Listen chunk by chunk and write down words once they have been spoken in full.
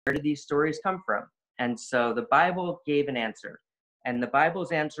did these stories come from? And so the Bible gave an answer. And the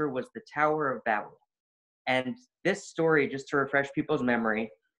Bible's answer was the Tower of Babel. And this story, just to refresh people's memory,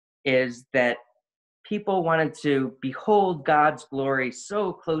 is that people wanted to behold God's glory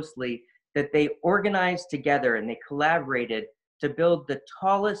so closely that they organized together and they collaborated to build the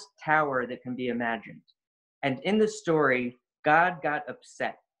tallest tower that can be imagined. And in the story, God got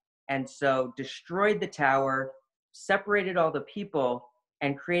upset and so destroyed the tower, separated all the people,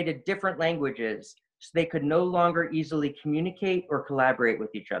 and created different languages so they could no longer easily communicate or collaborate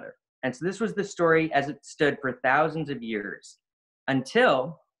with each other. And so this was the story as it stood for thousands of years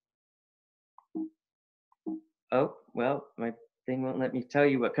until, oh, well, my thing won't let me tell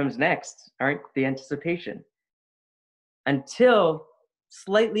you what comes next. All right, the anticipation. Until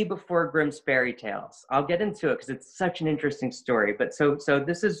slightly before Grimm's fairy tales. I'll get into it because it's such an interesting story. But so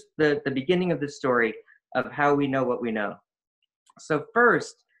this is the beginning of the story of how we know what we know. So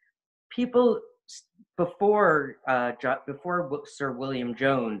first, people before Sir William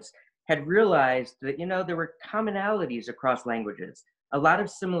Jones had realized that, there were commonalities across languages, a lot of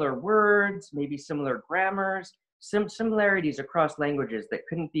similar words, maybe similar grammars, similarities across languages that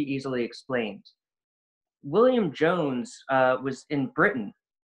couldn't be easily explained. William Jones was in Britain,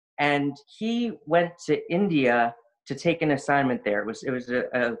 and he went to India to take an assignment there. It was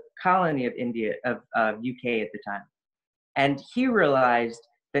a colony of India, of UK at the time. And he realized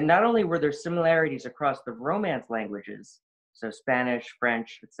that not only were there similarities across the Romance languages, so Spanish,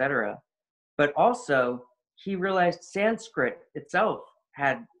 French, etc., but also he realized Sanskrit itself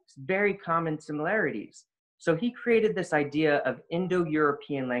had very common similarities. So he created this idea of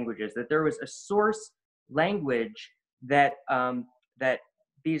Indo-European languages, that there was a source language that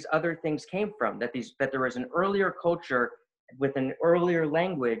these other things came from, that there was an earlier culture with an earlier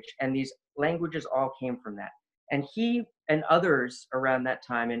language, and these languages all came from that. And he and others around that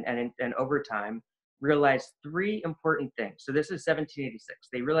time and over time realized three important things. So this is 1786.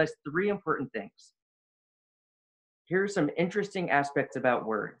 They realized three important things. Here are some interesting aspects about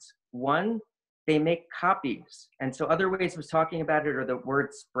words. One, they make copies. And so other ways of talking about it are the word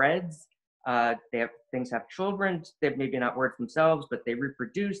spreads. Things have children. They're maybe not words themselves, but they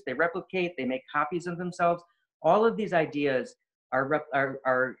reproduce, they replicate, they make copies of themselves. All of these ideas are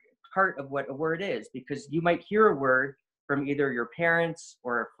part of what a word is, because you might hear a word from either your parents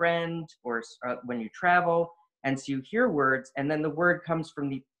or a friend or when you travel. And so you hear words, and then the word comes from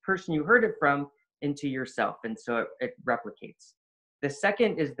the person you heard it from into yourself. And so it replicates. The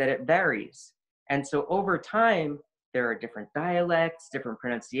second is that it varies. And so over time, there are different dialects, different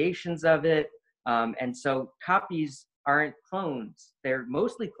pronunciations of it. And so copies aren't clones. They're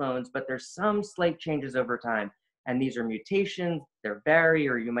mostly clones, but there's some slight changes over time. And these are mutations, they're vary,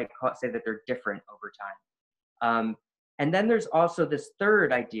 or you might say that they're different over time. And then there's also this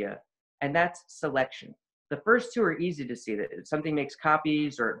third idea, and that's selection. The first two are easy to see, that something makes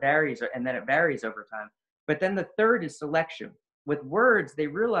copies or it varies, and then it varies over time. But then the third is selection. With words, they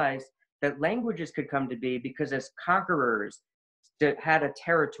realized that languages could come to be because as conquerors had a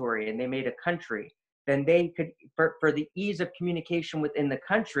territory and they made a country, then they could, for the ease of communication within the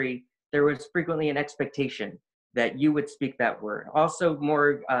country, there was frequently an expectation that you would speak that word. Also,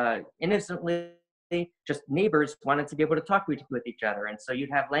 more innocently, just neighbors wanted to be able to talk with each other. And so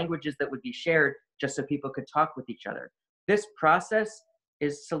you'd have languages that would be shared just so people could talk with each other. This process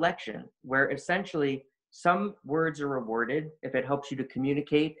is selection, where essentially some words are rewarded if it helps you to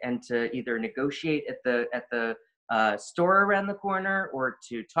communicate and to either negotiate at the store around the corner, or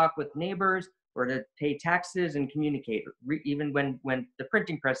to talk with neighbors, or to pay taxes and communicate, even when the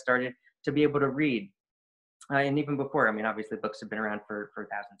printing press started, to be able to read. And even before, I mean, obviously books have been around for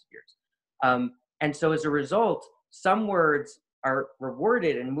thousands of years. And so as a result, some words are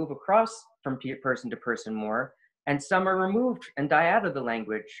rewarded and move across from person to person more, and some are removed and die out of the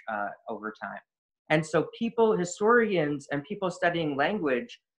language over time. And so historians and people studying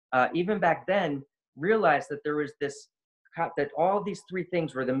language, even back then, realized that there was that all these three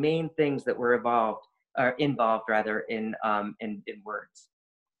things were the main things that were involved in words.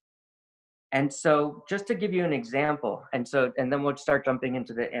 And so just to give you an example, and then we'll start jumping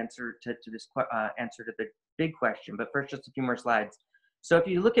into the answer to this answer to the big question, but first just a few more slides. So if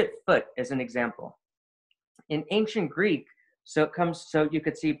you look at foot as an example, in ancient Greek, so you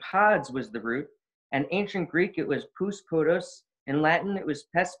could see pods was the root, and ancient Greek it was pous podus, in Latin it was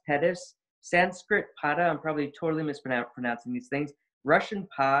pes pedis, Sanskrit pada, I'm probably totally mispronouncing these things, Russian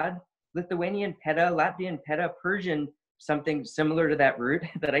pod, Lithuanian peta, Latvian peta, Persian something similar to that root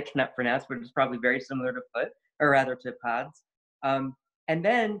that I cannot pronounce, but it's probably very similar to foot, or rather to pods. And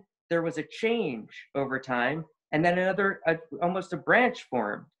then there was a change over time, And then almost a branch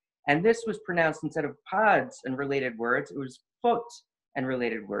formed. And this was pronounced instead of pods and related words, it was foot and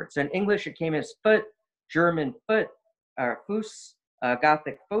related words. So in English, it came as foot, German foot, Fuß,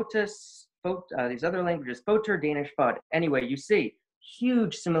 Gothic foetus, these other languages, foter, Danish fod. Anyway, you see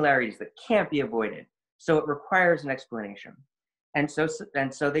huge similarities that can't be avoided. So it requires an explanation. And so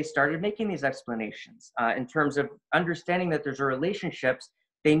they started making these explanations in terms of understanding that there's a relationships.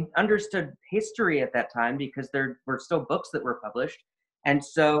 They understood history at that time because there were still books that were published. And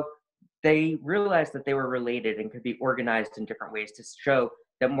so they realized that they were related and could be organized in different ways to show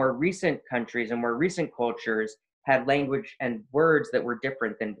that more recent countries and more recent cultures had language and words that were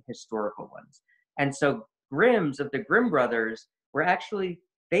different than historical ones. And so Grimm's of the Grimm brothers were actually,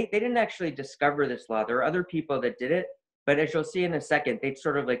 they didn't actually discover this law. There are other people that did it, but as you'll see in a second, they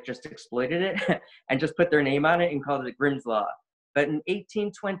sort of like just exploited it and just put their name on it and called it Grimm's Law. But in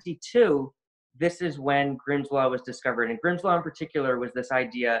 1822, this is when Grimm's Law was discovered. And Grimm's Law in particular was this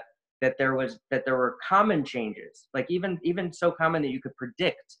idea that there were common changes, like even so common that you could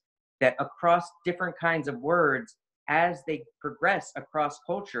predict that across different kinds of words, as they progress across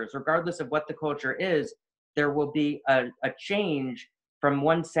cultures, regardless of what the culture is, there will be a change from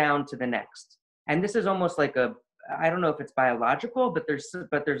one sound to the next. And this is almost like I don't know if it's biological, but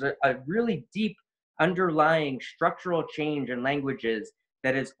there's a really deep underlying structural change in languages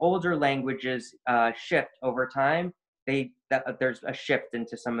that as older languages shift over time, there's a shift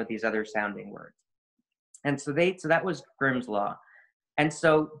into some of these other sounding words. And so that was Grimm's Law. And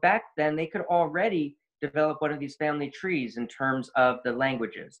so back then they could already develop one of these family trees in terms of the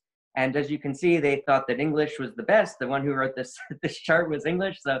languages. And as you can see, they thought that English was the best. The one who wrote this chart was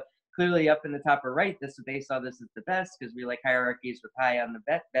English. So clearly up in the top or right, they saw this as the best because we like hierarchies with high on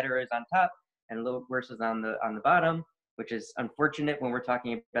the better is on top and a little worse is on the bottom, which is unfortunate when we're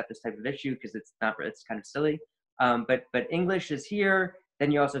talking about this type of issue because it's kind of silly. But English is here.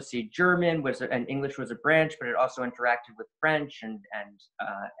 Then you also see German and English was a branch, but it also interacted with French and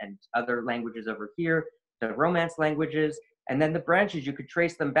other languages over here, the Romance languages. And then the branches, you could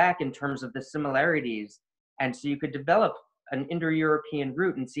trace them back in terms of the similarities. And so you could develop an Indo-European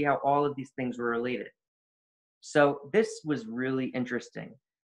root and see how all of these things were related. So this was really interesting.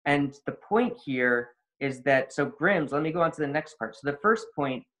 And the point here is that, so Grimm's, let me go on to the next part. So the first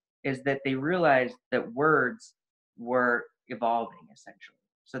point is that they realized that words were evolving, essentially.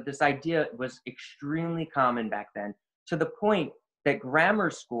 So this idea was extremely common back then, to the point that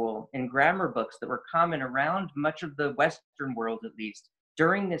grammar school and grammar books that were common around much of the Western world, at least,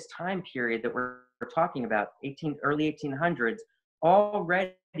 during this time period that we're talking about, early 1800s,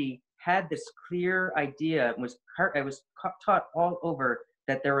 already had this clear idea. It was taught all over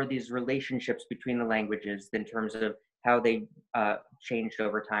that there were these relationships between the languages in terms of how they changed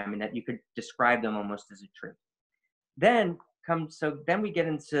over time and that you could describe them almost as a tree. Then we get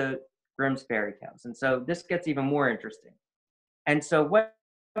into Grimm's fairy tales. And so this gets even more interesting. And so what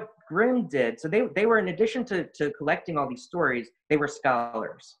Grimm did, so they were, in addition to collecting all these stories, they were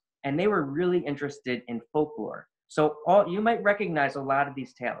scholars and they were really interested in folklore. So you might recognize a lot of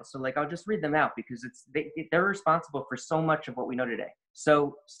these tales. So like, I'll just read them out because they're responsible for so much of what we know today.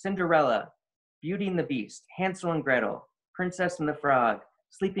 So Cinderella, Beauty and the Beast, Hansel and Gretel, Princess and the Frog,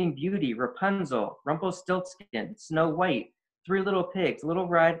 Sleeping Beauty, Rapunzel, Rumpelstiltskin, Snow White, Three Little Pigs, Little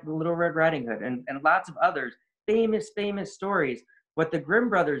Red Riding Hood, and lots of others, famous stories. What the Grimm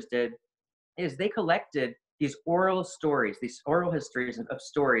brothers did is they collected these oral stories, these oral histories of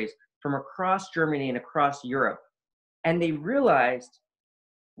stories from across Germany and across Europe. And they realized,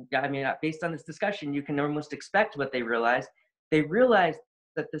 I mean, based on this discussion, you can almost expect what they realized. They realized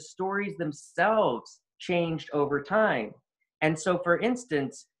that the stories themselves changed over time. And so, for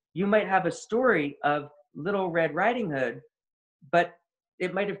instance, you might have a story of Little Red Riding Hood, but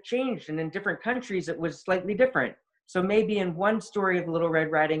it might have changed, and in different countries, it was slightly different. So maybe in one story of Little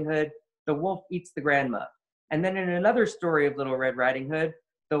Red Riding Hood, the wolf eats the grandma. And then in another story of Little Red Riding Hood,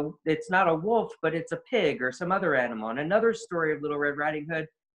 it's not a wolf, but it's a pig or some other animal. In another story of Little Red Riding Hood,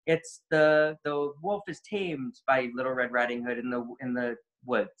 it's the wolf is tamed by Little Red Riding Hood in the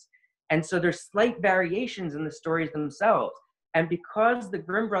woods. And so there's slight variations in the stories themselves. And because the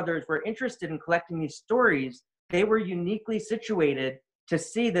Grimm brothers were interested in collecting these stories, they were uniquely situated to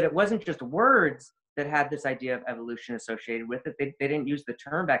see that it wasn't just words that had this idea of evolution associated with it. They didn't use the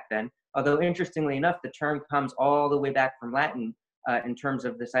term back then, although interestingly enough, the term comes all the way back from Latin in terms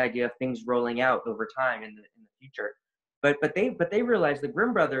of this idea of things rolling out over time in the future. But they realized, the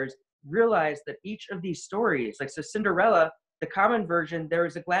Grimm brothers realized that each of these stories, like so Cinderella, the common version, there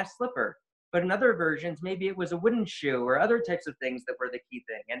is a glass slipper. but in other versions, maybe it was a wooden shoe or other types of things that were the key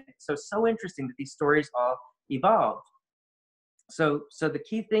thing. And so interesting that these stories all evolved. So the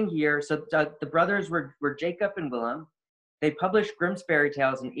key thing here, the brothers were Jacob and Willem. They published Grimm's Fairy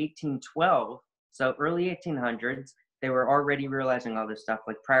Tales in 1812, so early 1800s. They were already realizing all this stuff,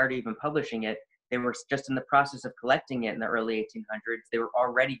 like prior to even publishing it. They were just in the process of collecting it in the early 1800s. They were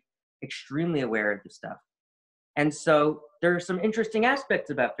already extremely aware of the stuff. And so there are some interesting aspects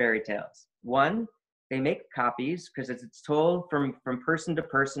about fairy tales. One, they make copies because it's told from person to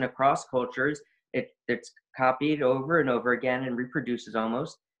person across cultures. It's copied over and over again and reproduces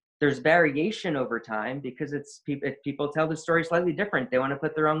almost. There's variation over time because people tell the story slightly different. They want to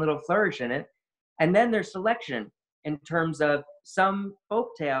put their own little flourish in it. And then there's selection in terms of some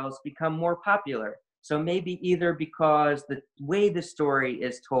folk tales become more popular. So maybe either because the way the story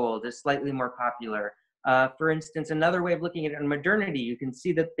is told is slightly more popular. For instance, another way of looking at it in modernity, you can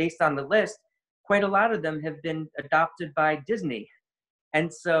see that based on the list, quite a lot of them have been adopted by Disney.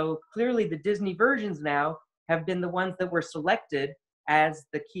 And so clearly the Disney versions now have been the ones that were selected as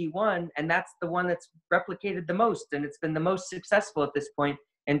the key one, and that's the one that's replicated the most, and it's been the most successful at this point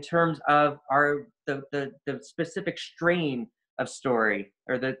in terms of the specific strain of story,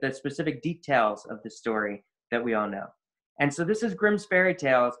 or the specific details of the story that we all know. And so this is Grimm's Fairy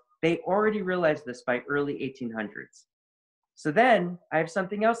Tales. They already realized this by early 1800s. So then I have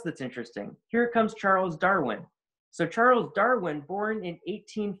something else that's interesting. Here comes Charles Darwin. So Charles Darwin, born in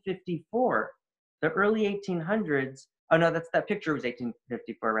 1854, the early 1800s. Oh no, that picture was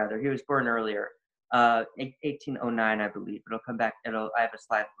 1854 rather. He was born earlier, 1809, I believe. It'll come back. I have a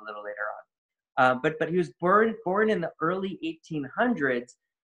slide a little later on. But he was born in the early 1800s.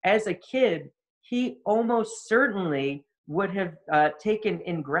 As a kid, he almost certainly would have taken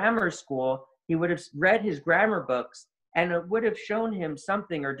in grammar school. He would have read his grammar books, and it would have shown him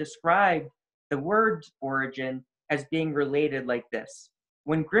something or described the word's origin as being related like this.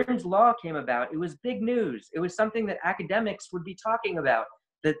 When Grimm's Law came about, it was big news. It was something that academics would be talking about.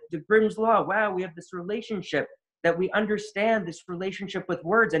 The Grimm's Law, wow, we have this relationship, that we understand this relationship with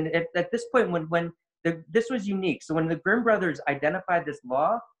words. And at this point, this was unique. So when the Grimm brothers identified this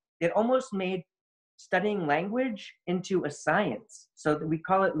law, it almost made studying language into a science. So we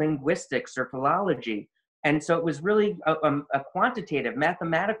call it linguistics or philology. And so it was really a quantitative,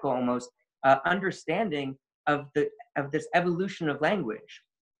 mathematical almost understanding of this evolution of language.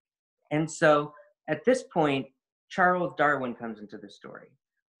 And so at this point, Charles Darwin comes into the story.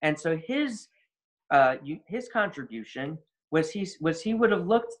 And so his contribution was he would have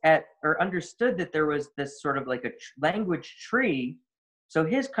looked at or understood that there was this sort of like a language tree. So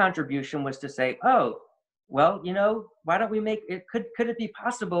his contribution was to say, oh, well, why don't we make it, could it be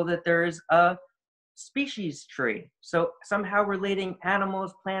possible that there is a species tree? So somehow relating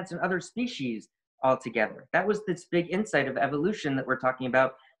animals, plants, and other species all together. That was this big insight of evolution that we're talking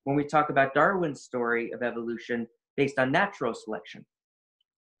about when we talk about Darwin's story of evolution based on natural selection.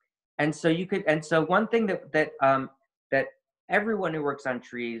 And so one thing that everyone who works on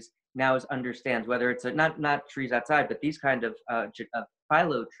trees now understands, whether it's not trees outside, but these kind of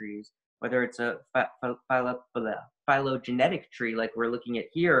philo trees, whether it's a phylogenetic tree like we're looking at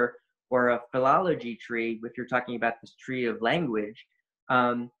here, or a philology tree, if you're talking about this tree of language.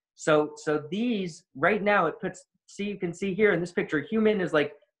 So these, right now, you can see here in this picture, human is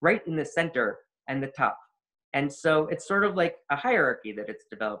like right in the center and the top. And so it's sort of like a hierarchy that it's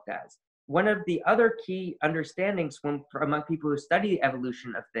developed as. One of the other key understandings among people who study the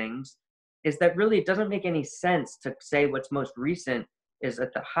evolution of things is that really it doesn't make any sense to say what's most recent is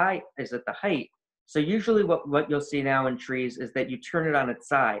at the height. So usually what you'll see now in trees is that you turn it on its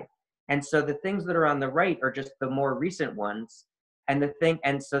side. And so the things that are on the right are just the more recent ones. And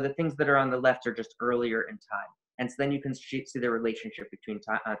so the things that are on the left are just earlier in time. And so then you can see the relationship between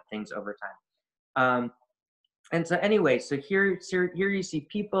things over time. And so anyway, so here you see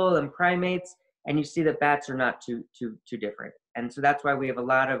people and primates, and you see that bats are not too different. And so that's why we have a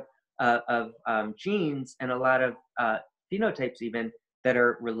lot of genes and a lot of phenotypes even that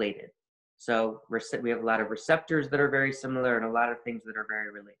are related. So we have a lot of receptors that are very similar and a lot of things that are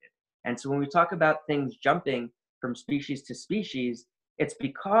very related. And so when we talk about things jumping from species to species, it's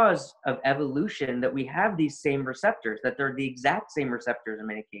because of evolution that we have these same receptors, that they're the exact same receptors in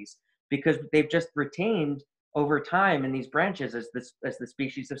many cases, because they've just retained over time in these branches as the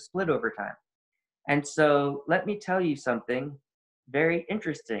species have split over time. And so let me tell you something very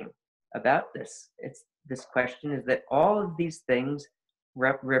interesting about this. This question is that all of these things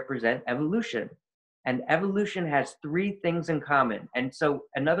represent evolution. And evolution has three things in common. And so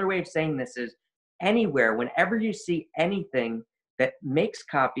another way of saying this is whenever you see anything that makes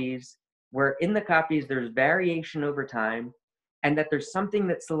copies where in the copies there's variation over time, and that there's something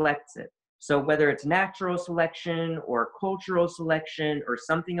that selects it. So whether it's natural selection or cultural selection or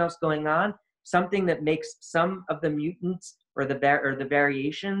something else going on, something that makes some of the mutants or the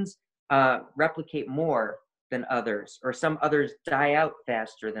variations replicate more than others, or some others die out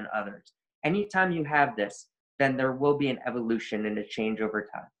faster than others. Anytime you have this, then there will be an evolution and a change over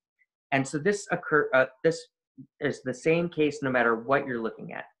time. And so this is the same case no matter what you're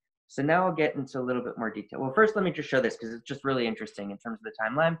looking at. So now I'll get into a little bit more detail. Well, first, let me just show this because it's just really interesting in terms of the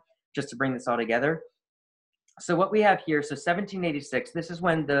timeline, just to bring this all together. So what we have here, so 1786, this is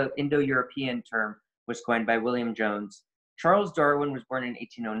when the Indo-European term was coined by William Jones. Charles Darwin was born in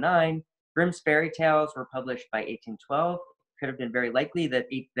 1809. Grimm's fairy tales were published by 1812. It could have been very likely that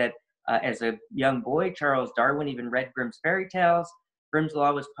as a young boy, Charles Darwin even read Grimm's fairy tales. Grimm's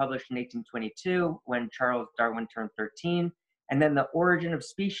Law was published in 1822 when Charles Darwin turned 13. And then The Origin of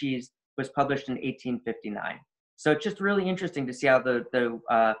Species was published in 1859. So it's just really interesting to see how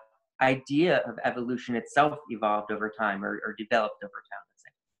the idea of evolution itself evolved over time, or developed over time, let's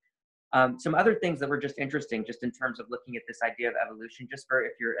say. Some other things that were just interesting, just in terms of looking at this idea of evolution, just for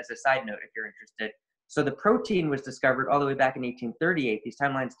if you're, as a side note, if you're interested. So the protein was discovered all the way back in 1838. These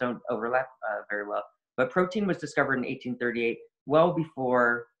timelines don't overlap very well, but protein was discovered in 1838, well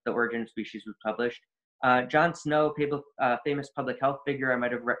before The Origin of Species was published. John Snow, famous public health figure I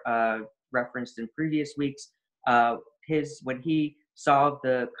might have referenced in previous weeks, when he solved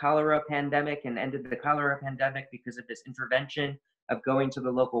the cholera pandemic and ended the cholera pandemic because of this intervention of going to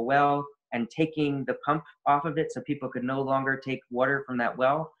the local well and taking the pump off of it so people could no longer take water from that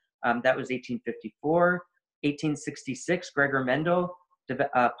well. That was 1854. 1866, Gregor Mendel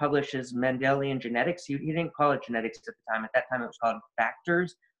publishes Mendelian genetics. He didn't call it genetics at the time. At that time, it was called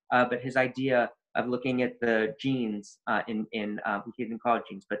factors. But his idea of looking at the genes he didn't call it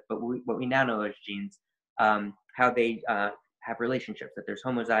genes, but what we now know as genes, how they have relationships, that there's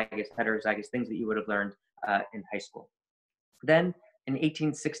homozygous, heterozygous, things that you would have learned in high school. Then in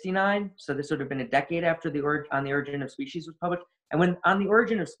 1869, so this would have been a decade after On the Origin of Species was published. And when On the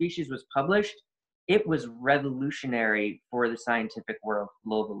Origin of Species was published, it was revolutionary for the scientific world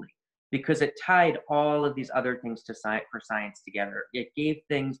globally, because it tied all of these other things for science together. It gave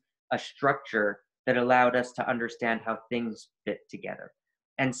things a structure that allowed us to understand how things fit together.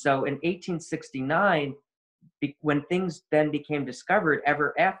 And so in 1869, when things then became discovered,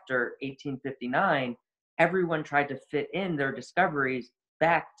 ever after 1859, everyone tried to fit in their discoveries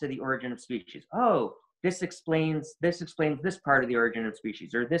back to the origin of species. Oh, this explains this part of the origin of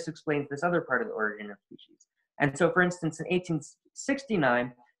species, or this explains this other part of the origin of species. And so, for instance, in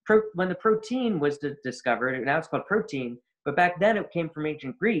 1869, when the protein was discovered, now it's called protein, but back then it came from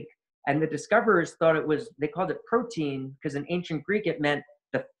ancient Greek, and the discoverers thought they called it protein because in ancient Greek it meant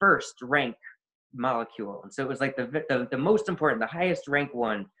the first rank molecule. And so it was like the most important, the highest rank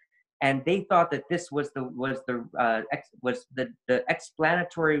one. And they thought that this was the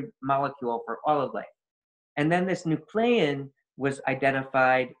explanatory molecule for all of life. And then this nuclein was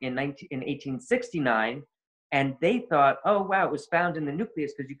identified in 1869, and they thought, oh wow, it was found in the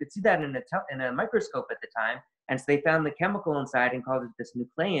nucleus, because you could see that in a microscope at the time. And so they found the chemical inside and called it this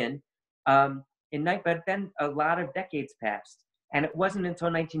nuclein. But then a lot of decades passed, and it wasn't until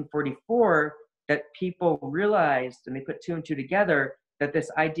 1944 that people realized, and they put two and two together, that this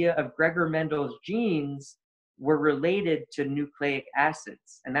idea of Gregor Mendel's genes were related to nucleic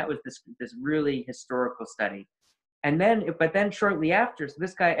acids. And that was this really historical study. But then shortly after, so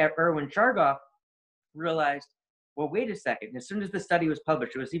this guy, Erwin Chargaff, realized, well, wait a second. As soon as the study was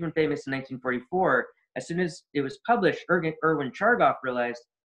published, it was even famous in 1944. As soon as it was published, Erwin Chargaff realized,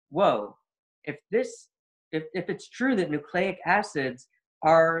 whoa, if it's true that nucleic acids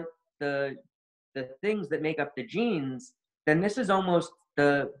are the things that make up the genes, then this is almost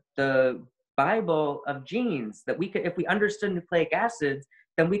the Bible of genes, that we could, if we understood nucleic acids,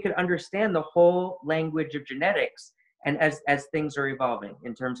 then we could understand the whole language of genetics, and as things are evolving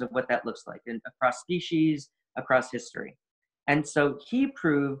in terms of what that looks like across species, across history. And so he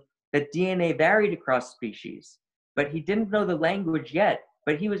proved that DNA varied across species, but he didn't know the language yet,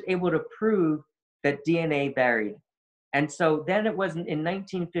 but he was able to prove that DNA varied. And so then it wasn't in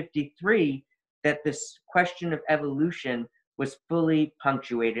 1953 that this question of evolution was fully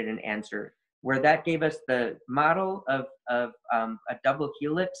punctuated and answered, where that gave us the model of a double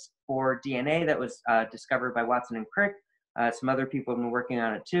helix for DNA that was discovered by Watson and Crick. Some other people have been working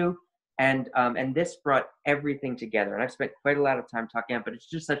on it too. And this brought everything together. And I've spent quite a lot of time talking about it, but it's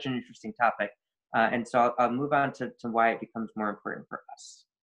just such an interesting topic. And so I'll move on to why it becomes more important for us.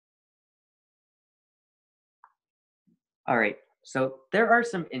 All right. So there are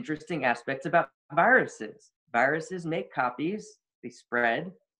some interesting aspects about viruses. Viruses make copies, they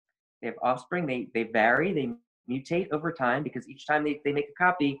spread, they have offspring, they vary, they mutate over time because each time they make a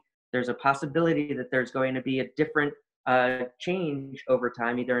copy, there's a possibility that there's going to be a different change over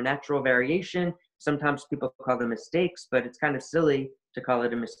time, either a natural variation. Sometimes people call them mistakes, but it's kind of silly to call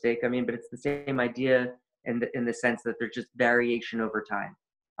it a mistake. I mean, but it's the same idea in the sense that there's just variation over time.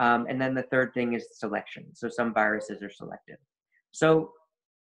 And then the third thing is selection. So some viruses are selective. So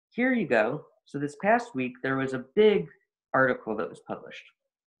here you go. So this past week, there was a big article that was published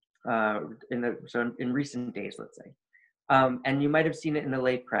in recent days, let's say. And you might have seen it in the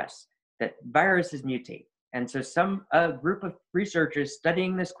lay press that viruses mutate. And so a group of researchers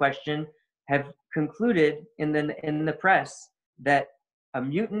studying this question have concluded in the press that a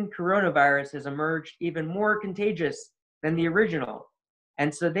mutant coronavirus has emerged even more contagious than the original.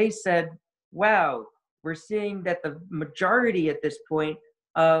 And so they said, wow, we're seeing that the majority at this point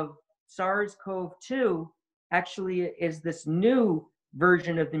of SARS-CoV-2 actually is this new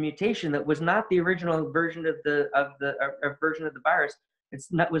version of the mutation that was not the original version of the version of the virus.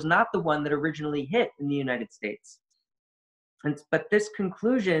 Was not the one that originally hit in the United States. But this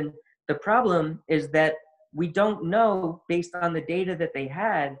conclusion, the problem is that we don't know based on the data that they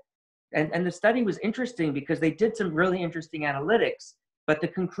had, and the study was interesting because they did some really interesting analytics, but the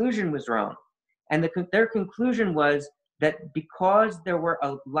conclusion was wrong. And their conclusion was that because there were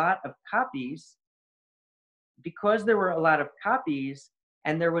a lot of copies,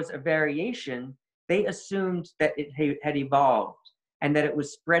 and there was a variation, they assumed that it had evolved and that it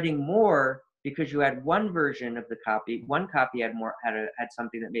was spreading more because you had one version of the copy. One copy had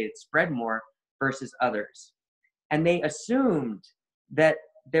something that made it spread more versus others. And they assumed that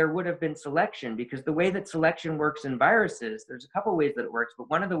there would have been selection because the way that selection works in viruses, there's a couple ways that it works, but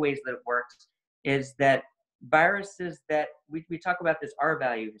one of the ways that it works is that viruses that we talk about this R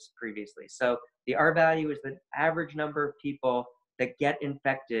values previously. So the R value is the average number of people that get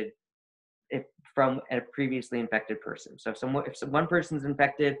infected from a previously infected person. So if one person's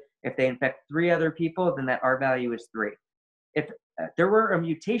infected, if they infect 3 other people, then that R value is 3. If there were a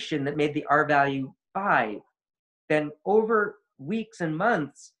mutation that made the R value 5, then over weeks and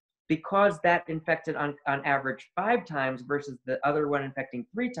months, because that infected on average 5 times versus the other one infecting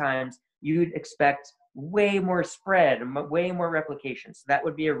 3 times, you'd expect way more spread and way more replication. So that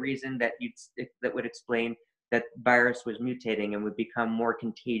would be a reason that would explain that virus was mutating and would become more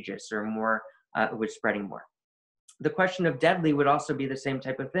contagious or more was spreading more. The question of deadly would also be the same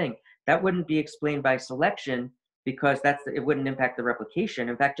type of thing. That wouldn't be explained by selection because it wouldn't impact the replication.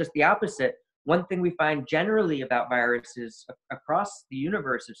 In fact, just the opposite. One thing we find generally about viruses across the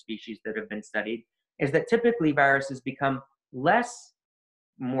universe of species that have been studied is that typically viruses become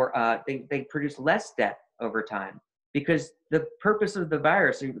they produce less death over time, because the purpose of the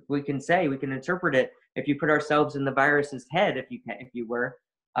virus, we can interpret it, if you put ourselves in the virus's head, if you were,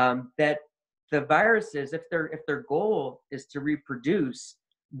 that the viruses, if their goal is to reproduce,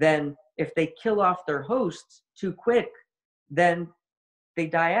 then if they kill off their hosts too quick, then they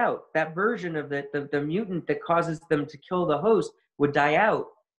die out. That version of the mutant that causes them to kill the host would die out,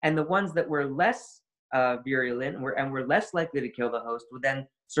 and the ones that were less virulent and were less likely to kill the host would then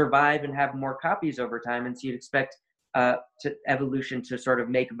survive and have more copies over time. And so you'd expect evolution to sort of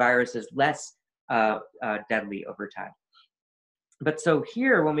make viruses less deadly over time. But so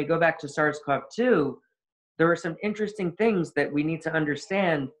here, when we go back to SARS-CoV-2, there are some interesting things that we need to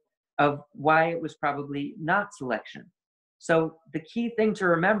understand of why it was probably not selection. So the key thing to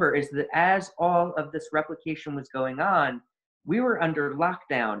remember is that as all of this replication was going on, we were under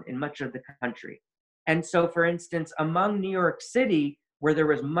lockdown in much of the country. And so, for instance, among New York City, where there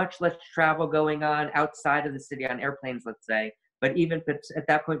was much less travel going on outside of the city on airplanes, let's say, but even at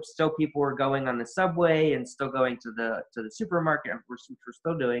that point, still people were going on the subway and still going to the supermarket, which we're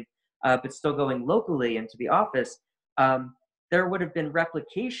still doing, but still going locally into the office, there would have been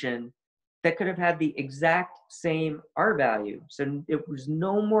replication that could have had the exact same R value. So it was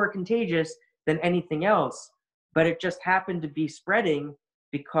no more contagious than anything else, but it just happened to be spreading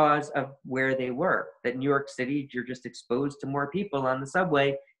because of where they were. That New York City, you're just exposed to more people on the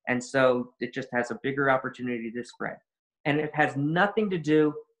subway, and so it just has a bigger opportunity to spread. And it has nothing to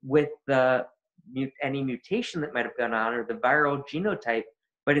do with any mutation that might have gone on or the viral genotype,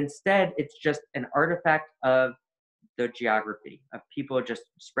 but instead it's just an artifact of the geography, of people just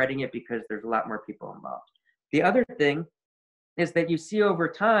spreading it because there's a lot more people involved. The other thing is that you see over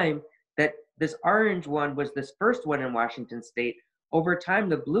time that this orange one was this first one in Washington state. Over time,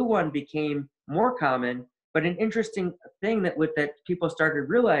 the blue one became more common, but an interesting thing that people started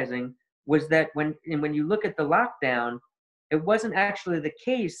realizing was that when you look at the lockdown, it wasn't actually the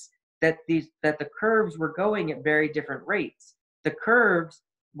case that the curves were going at very different rates. The curves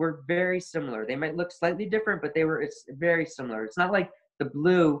were very similar. They might look slightly different, but it's very similar. It's not like the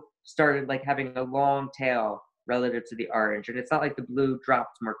blue started like having a long tail relative to the orange, and it's not like the blue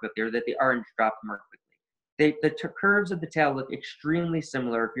dropped more quickly or that the orange dropped more quickly. The curves of the tail look extremely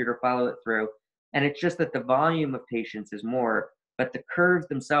similar if you're to follow it through, and it's just that the volume of patients is more, but the curves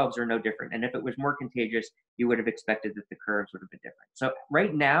themselves are no different. And if it was more contagious, you would have expected that the curves would have been different. So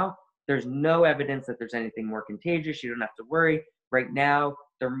right now, there's no evidence that there's anything more contagious. You don't have to worry. Right now,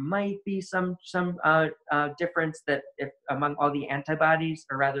 there might be some difference that if among all the antibodies,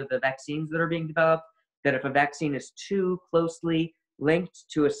 or rather the vaccines that are being developed, that if a vaccine is too closely linked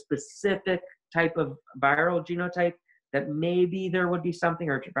to a specific type of viral genotype, that maybe there would be something,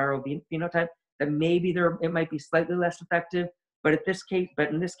 or viral phenotype, that maybe it might be slightly less effective. But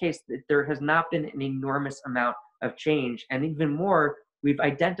in this case, there has not been an enormous amount of change. And even more, we've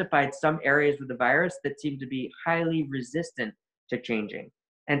identified some areas with the virus that seem to be highly resistant to changing.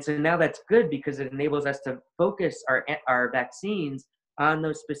 And so now that's good because it enables us to focus our vaccines on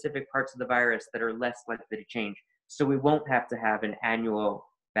those specific parts of the virus that are less likely to change. So we won't have to have an annual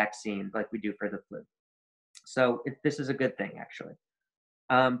vaccine like we do for the flu. So this is a good thing, actually.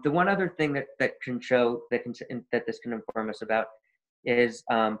 The one other thing that this can inform us about is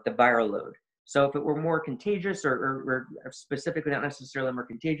the viral load. So if it were more contagious, or specifically not necessarily more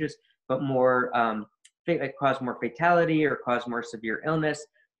contagious, but more cause more fatality or cause more severe illness,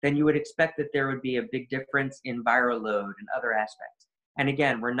 then you would expect that there would be a big difference in viral load and other aspects. And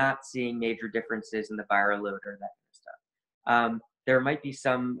again, we're not seeing major differences in the viral load or that kind of stuff. There might be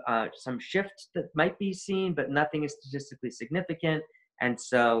some shift that might be seen, but nothing is statistically significant. And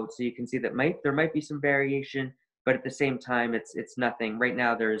so you can see that there might be some variation, but at the same time, it's nothing. Right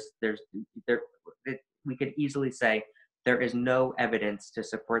now, we could easily say there is no evidence to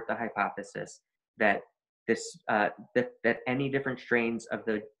support the hypothesis that that any different strains of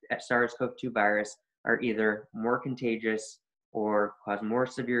the SARS-CoV-2 virus are either more contagious or cause more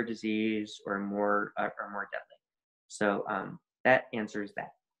severe disease or more deadly. So that answers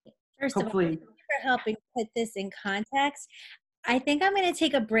that. First of all, Hopefully, thank you for helping put this in context. I think I'm going to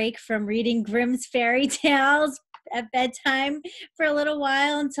take a break from reading Grimm's fairy tales at bedtime for a little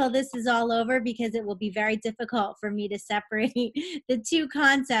while until this is all over, because it will be very difficult for me to separate the two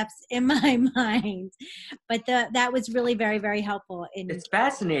concepts in my mind. But that was really very, very helpful. it's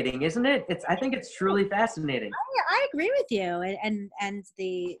fascinating, isn't it? I think it's truly fascinating. I agree with you, and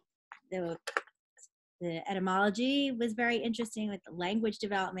the etymology was very interesting with the language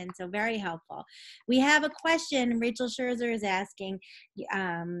development, so very helpful. We have a question. Rachel Scherzer is asking,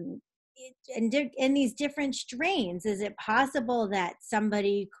 in these different strains, is it possible that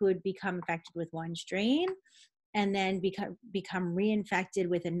somebody could become infected with one strain and then become reinfected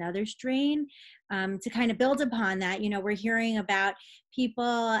with another strain? To kind of build upon that, we're hearing about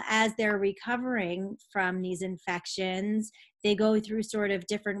people as they're recovering from these infections, they go through sort of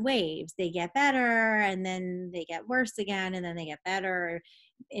different waves. They get better, and then they get worse again, and then they get better.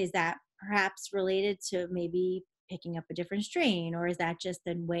 Is that perhaps related to maybe picking up a different strain, or is that just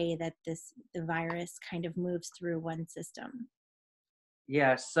the way that the virus kind of moves through one system?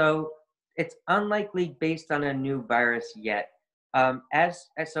 Yeah, so it's unlikely based on a new virus yet.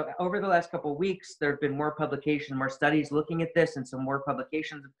 So over the last couple of weeks, there have been more publications, more studies looking at this, and some more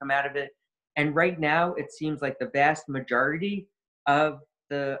publications have come out of it. And right now, it seems like the vast majority of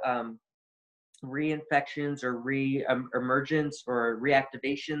the reinfections or re-emergence or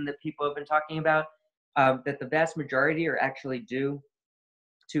reactivation that people have been talking about, that the vast majority are actually due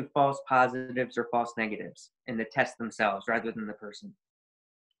to false positives or false negatives in the test themselves rather than the person.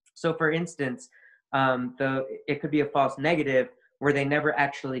 So for instance, it could be a false negative where they never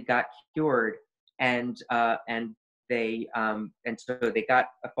actually got cured, and so they got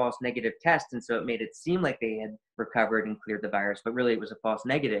a false negative test, and so it made it seem like they had recovered and cleared the virus, but really it was a false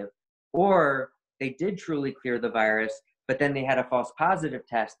negative. Or they did truly clear the virus, but then they had a false positive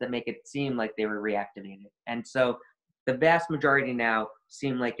test that make it seem like they were reactivated. And so the vast majority now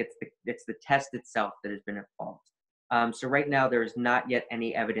seem like it's the test itself that has been at fault. So right now, there's not yet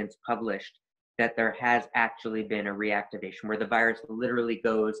any evidence published that there has actually been a reactivation where the virus literally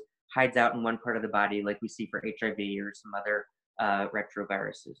hides out in one part of the body, like we see for HIV or some other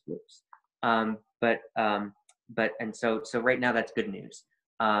retroviruses. So right now, that's good news.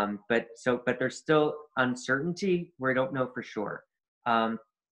 But there's still uncertainty where I don't know for sure. And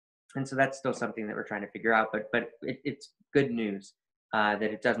so that's still something that we're trying to figure out. But it's good news that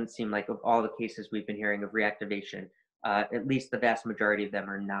it doesn't seem like, of all the cases we've been hearing of reactivation, at least the vast majority of them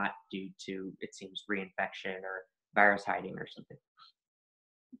are not due to, it seems, reinfection virus hiding or something.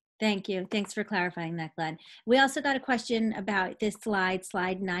 Thank you. Thanks for clarifying that, Glenn. We also got a question about this slide,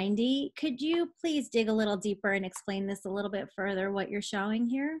 slide 90. Could you please dig a little deeper and explain this a little bit further, what you're showing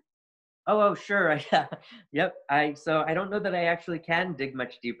here? Oh, sure. Yep. So I don't know that I actually can dig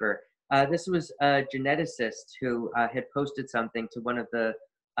much deeper. This was a geneticist who had posted something to one of the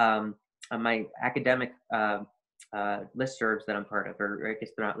my academic listservs that I'm part of, or I guess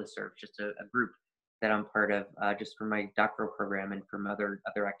they're not listservs, just a group that I'm part of, just for my doctoral program and from other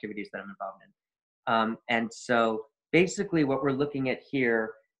activities that I'm involved in. And so basically, what we're looking at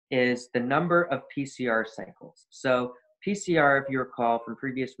here is the number of PCR cycles. So PCR, if you recall from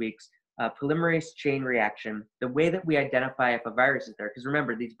previous weeks, polymerase chain reaction, the way that we identify if a virus is there, because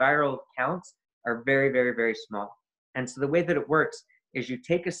remember, these viral counts are very, very, very small. And so the way that it works is you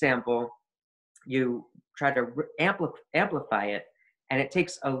take a sample, you try to amplify it, and it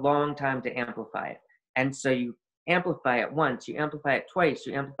takes a long time to amplify it. And so you amplify it once, you amplify it twice,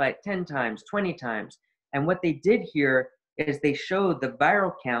 you amplify it 10 times, 20 times. And what they did here is they showed the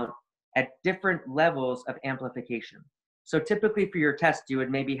viral count at different levels of amplification. So typically for your test, you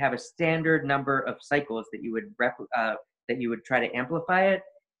would maybe have a standard number of cycles that you would try to amplify it.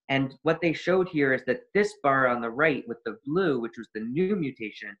 And what they showed here is that this bar on the right with the blue, which was the new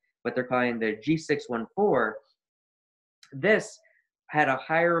mutation, what they're calling the G614, this had a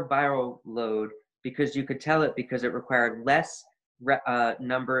higher viral load because you could tell it because it required less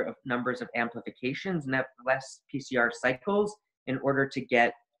numbers of amplifications and less PCR cycles in order to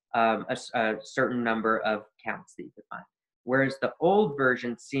get a certain number of counts that you could find. Whereas the old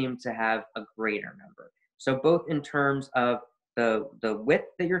version seemed to have a greater number. So both in terms of the width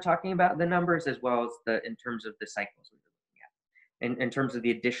that you're talking about, the numbers, as well as in terms of the cycles we were looking at, in terms of the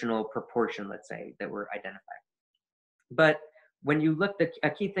additional proportion, let's say, that were identified. But when you look, a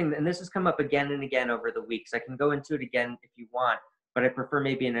key thing, and this has come up again and again over the weeks, I can go into it again if you want, but I prefer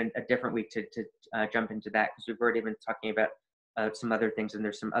maybe in a different week to jump into that, because we've already been talking about some other things, and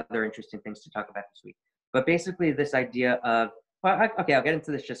there's some other interesting things to talk about this week. But basically this idea of, well, okay, I'll get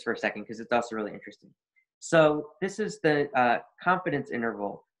into this just for a second because it's also really interesting. So this is the confidence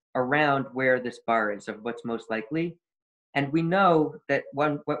interval around where this bar is of what's most likely. And we know that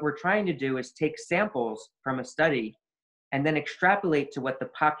what we're trying to do is take samples from a study and then extrapolate to what the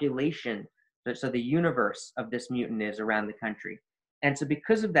population, so the universe of this mutant is around the country. And so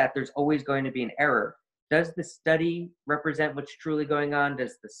because of that, there's always going to be an error. Does the study represent what's truly going on?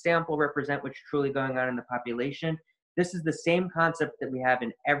 Does the sample represent what's truly going on in the population? This is the same concept that we have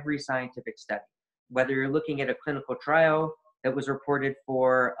in every scientific study. Whether you're looking at a clinical trial that was reported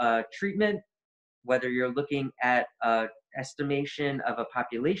for treatment, whether you're looking at estimation of a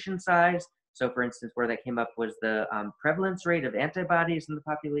population size. So for instance, where that came up was the prevalence rate of antibodies in the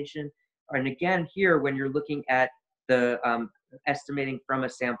population. And again, here, when you're looking at the estimating from a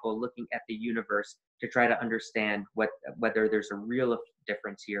sample, looking at the universe to try to understand whether there's a real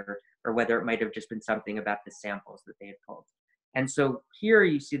difference here, or whether it might have just been something about the samples that they had pulled. And so here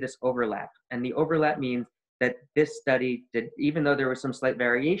you see this overlap. And the overlap means that this study did, even though there was some slight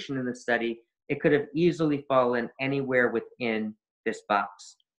variation in the study, it could have easily fallen anywhere within this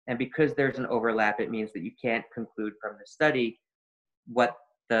box. And because there's an overlap, it means that you can't conclude from the study what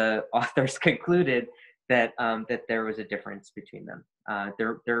the authors concluded, that that there was a difference between them.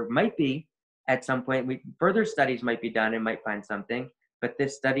 There might be, at some point, further studies might be done and might find something, but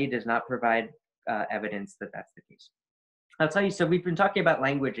this study does not provide evidence that that's the case. I'll tell you, so we've been talking about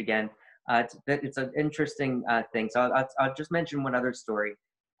language again. It's an interesting thing. So I'll just mention one other story.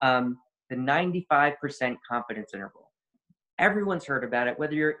 The 95% confidence interval. Everyone's heard about it,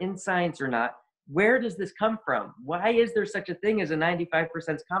 whether you're in science or not. Where does this come from? Why is there such a thing as a 95%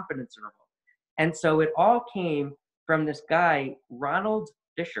 confidence interval? And so it all came from this guy, Ronald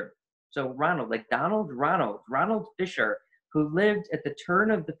Fisher. So Ronald, like Ronald Fisher, who lived at the turn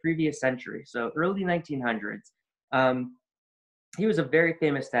of the previous century, so early 1900s. He was a very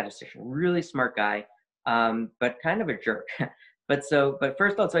famous statistician, really smart guy, but kind of a jerk. But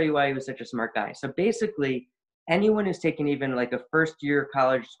first I'll tell you why he was such a smart guy. So basically, anyone who's taken even like a first-year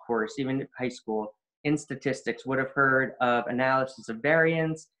college course, even high school, in statistics would have heard of analysis of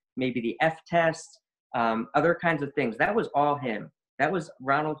variance, maybe the F-test, other kinds of things. That was all him. That was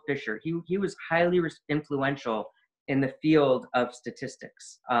Ronald Fisher. He was highly influential in the field of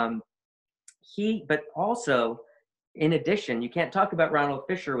statistics. But also, in addition, you can't talk about Ronald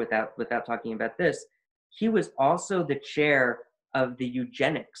Fisher without talking about this. He was also the chair of the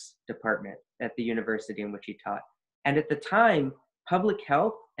eugenics department at the university in which he taught. And at the time, public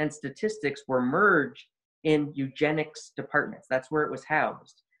health and statistics were merged in eugenics departments. That's where it was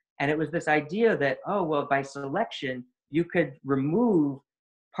housed. And it was this idea that, oh, well, by selection, you could remove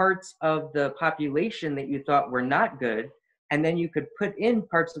parts of the population that you thought were not good, and then you could put in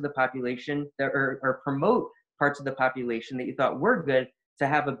parts of the population that, or promote parts of the population that you thought were good to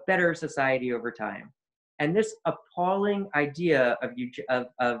have a better society over time. And this appalling idea of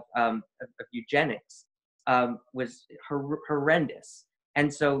eugenics was horrendous.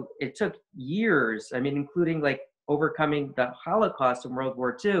 And so it took years, I mean, including like overcoming the Holocaust in World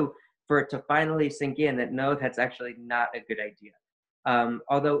War II, for it to finally sink in that no, that's actually not a good idea.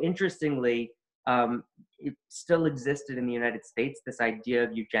 Although interestingly, it still existed in the United States, this idea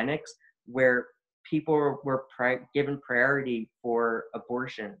of eugenics, where people were given priority for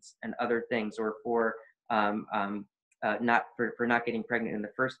abortions and other things, or for not getting pregnant in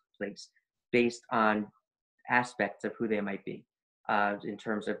the first place, based on aspects of who they might be, in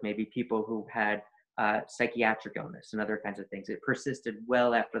terms of maybe people who had psychiatric illness and other kinds of things. It persisted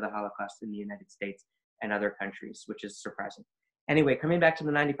well after the Holocaust in the United States and other countries, which is surprising. Anyway, coming back to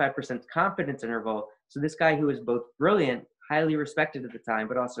the 95% confidence interval, so this guy who was both brilliant, highly respected at the time,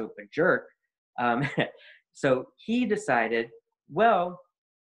 but also a jerk, so he decided, well,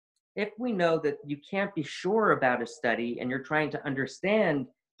 if we know that you can't be sure about a study and you're trying to understand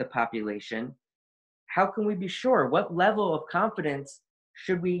the population, how can we be sure? What level of confidence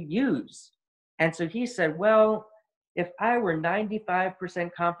should we use? And so he said, well, if I were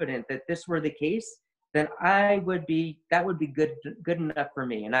 95% confident that this were the case, then that would be good enough for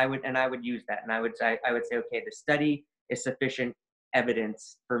me. And I would use that. And I would say, okay, the study is sufficient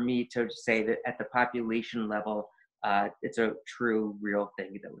evidence for me to say that at the population level, it's a true, real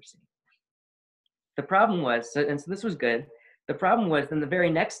thing that we're seeing. The problem was, so this was good. The problem was then the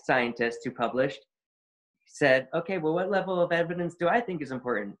very next scientist who published said, okay, well, what level of evidence do I think is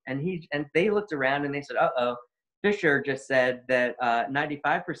important? And they looked around and they said, uh-oh, Fisher just said that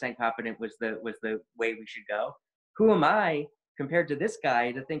 95% confident was the way we should go. Who am I compared to this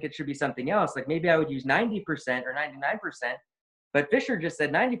guy to think it should be something else? Like maybe I would use 90% or 99%, but Fisher just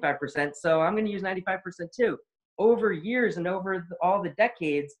said 95%, so I'm going to use 95% too. Over years and over all the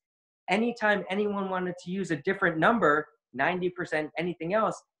decades, anytime anyone wanted to use a different number, 90%, anything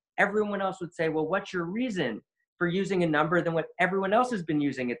else, everyone else would say, well, what's your reason for using a number than what everyone else has been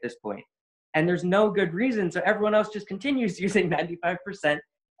using at this point? And there's no good reason, so everyone else just continues using 95%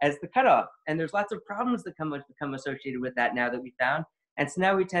 as the cutoff. And there's lots of problems that become associated with that now that we found. And so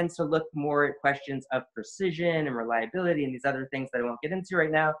now we tend to look more at questions of precision and reliability and these other things that I won't get into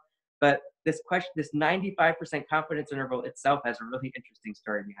right now. But this 95% confidence interval itself has a really interesting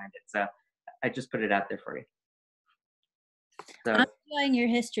story behind it. So I just put it out there for you. So, I'm enjoying your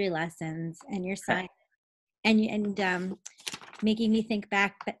history lessons and your science, and making me think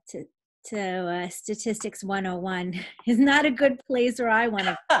back to Statistics 101 is not a good place where I want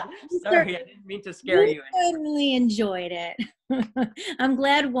to. Sorry, I didn't mean to scare you. I certainly enjoyed it. I'm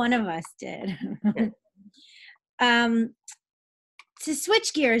glad one of us did. To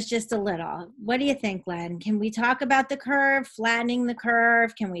switch gears just a little, what do you think, Len? Can we talk about the curve, flattening the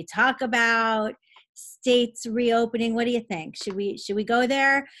curve? Can we talk about states reopening? What do you think? Should we go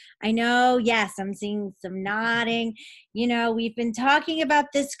there? I know, yes, I'm seeing some nodding. You know, we've been talking about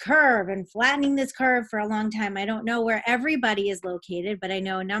this curve and flattening this curve for a long time. I don't know where everybody is located, but I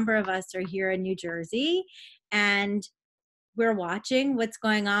know a number of us are here in New Jersey, and we're watching what's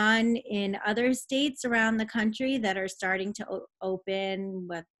going on in other states around the country that are starting to open,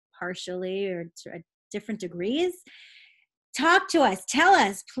 with partially or to different degrees. Talk to us. Tell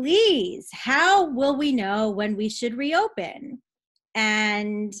us, please, how will we know when we should reopen?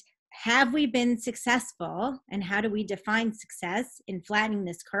 And have we been successful? And how do we define success in flattening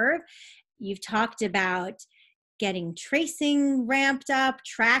this curve? You've talked about getting tracing ramped up,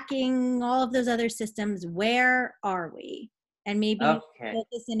 tracking, all of those other systems. Where are we? And maybe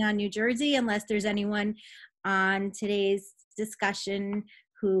focus in on New Jersey, unless there's anyone on today's discussion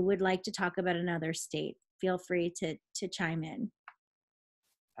who would like to talk about another state. Feel free to chime in.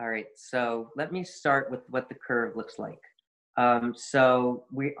 All right, so let me start with what the curve looks like. So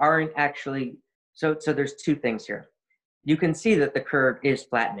we aren't actually, so there's two things here. You can see that the curve is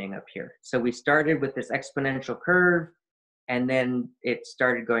flattening up here. So we started with this exponential curve, and then it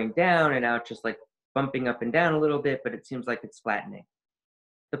started going down, and now it's just like bumping up and down a little bit, but it seems like it's flattening.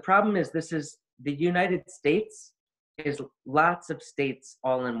 The problem is the United States is lots of states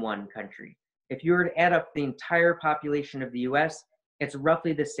all in one country. If you were to add up the entire population of the US, it's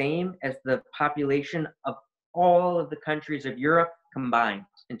roughly the same as the population of all of the countries of Europe combined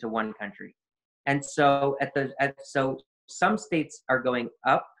into one country. And so so some states are going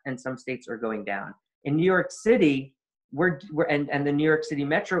up and some states are going down. In New York City, and the New York City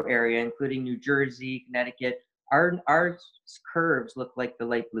metro area, including New Jersey, Connecticut, our curves look like the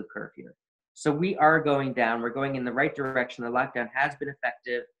light blue curve here. So we are going down. We're going in the right direction. The lockdown has been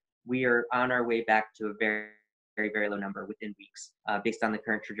effective. We are on our way back to a very, very, very low number within weeks, based on the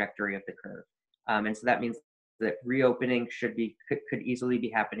current trajectory of the curve. And so that means that reopening could easily be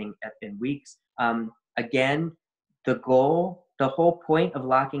happening in weeks. Again, the whole point of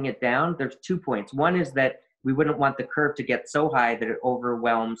locking it down, there's 2 points. One is that we wouldn't want the curve to get so high that it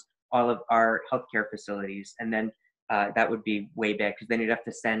overwhelms all of our healthcare facilities. And then that would be way bad, because then you'd have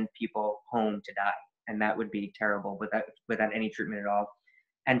to send people home to die. And that would be terrible without any treatment at all.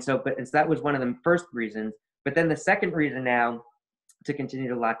 And so that was one of the first reasons. But then the second reason now to continue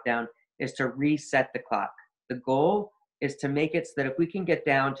to lock down is to reset the clock. The goal is to make it so that if we can get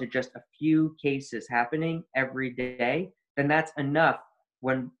down to just a few cases happening every day, then that's enough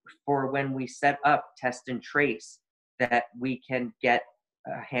when we set up test and trace, that we can get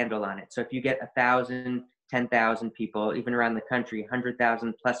a handle on it. So if you get 1,000, 10,000 people, even around the country,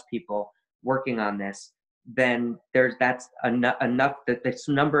 100,000 plus people working on this, then that's enough, that this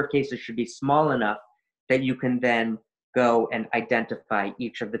number of cases should be small enough that you can then go and identify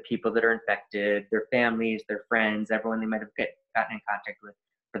each of the people that are infected, their families, their friends, everyone they might have gotten in contact with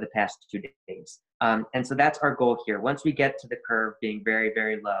for the past 2 days. And so that's our goal here. Once we get to the curve being very,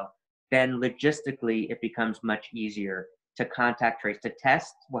 very low, then logistically it becomes much easier to contact trace, to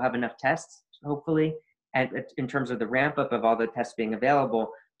test. We'll have enough tests, hopefully, and in terms of the ramp up of all the tests being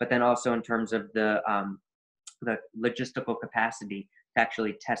available, but then also in terms of the logistical capacity to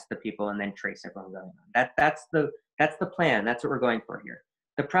actually test the people and then trace everyone going on. That's the plan. That's what we're going for here.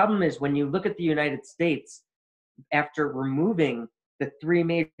 The problem is, when you look at the United States, after removing the 3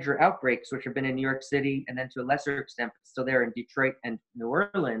 major outbreaks, which have been in New York City, and then to a lesser extent, but still there in Detroit and New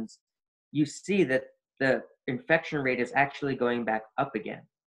Orleans, you see that the infection rate is actually going back up again.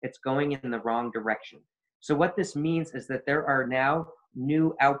 It's going in the wrong direction. So what this means is that there are now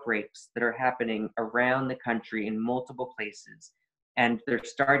new outbreaks that are happening around the country in multiple places, and they're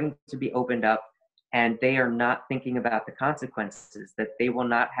starting to be opened up, and they are not thinking about the consequences, that they will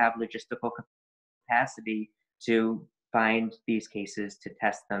not have logistical capacity to find these cases, to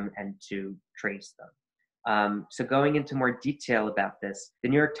test them, and to trace them. So going into more detail about this, the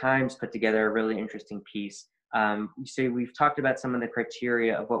New York Times put together a really interesting piece. So we've talked about some of the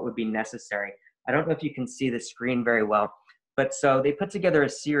criteria of what would be necessary. I don't know if you can see the screen very well, but so they put together a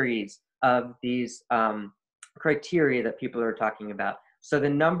series of these criteria that people are talking about. So the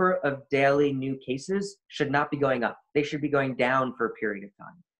number of daily new cases should not be going up. They should be going down for a period of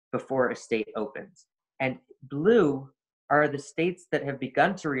time before a state opens. And blue are the states that have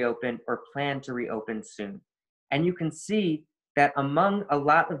begun to reopen or plan to reopen soon. And you can see that among a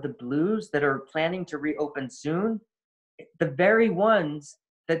lot of the blues that are planning to reopen soon, the very ones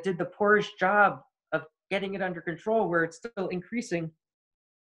that did the poorest job of getting it under control, where it's still increasing,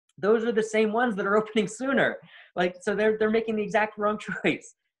 those are the same ones that are opening sooner. Like, so they're making the exact wrong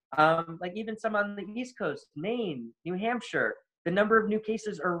choice. Like even some on the East Coast, Maine, New Hampshire, the number of new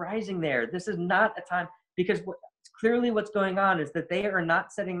cases are rising there. This is not a time, because clearly what's going on is that they are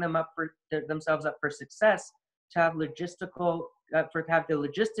not setting themselves up for success, to have have the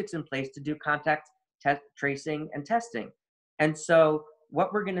logistics in place to do contact tracing and testing. And so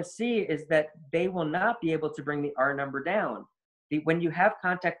what we're going to see is that they will not be able to bring the R number down. When you have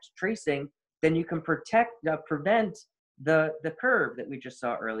contact tracing, then you can prevent the curve that we just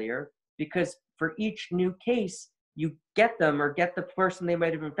saw earlier, because for each new case, you get them, or get the person they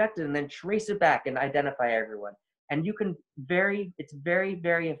might have infected, and then trace it back and identify everyone. And you can it's very,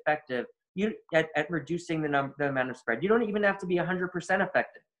 very effective at reducing the amount of spread. You don't even have to be 100%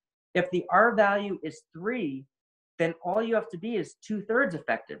 effective. If the R value is 3, then all you have to be is 2/3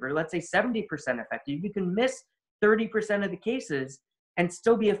 effective, or let's say 70% effective. You can miss 30% of the cases and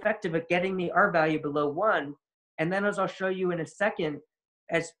still be effective at getting the R value below 1. And then, as I'll show you in a second,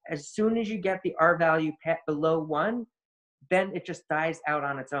 as soon as you get the R value below 1, then it just dies out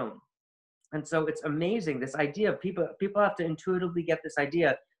on its own. And so it's amazing, this idea of people have to intuitively get this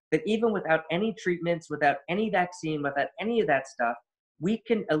idea that even without any treatments, without any vaccine, without any of that stuff, we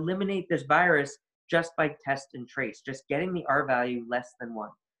can eliminate this virus just by test and trace, just getting the R value less than 1.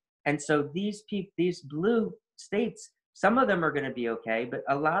 And so these blue states, some of them are going to be okay, but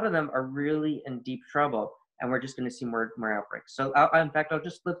a lot of them are really in deep trouble, and we're just going to see more outbreaks. So in fact, I'll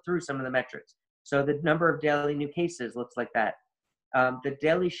just flip through some of the metrics. So the number of daily new cases looks like that. The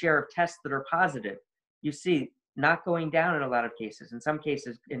daily share of tests that are positive, you see, not going down in a lot of cases. In some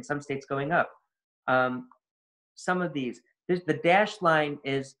cases, in some states, going up. Some of these, the dashed line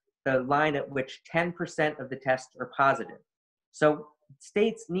is the line at which 10% of the tests are positive. So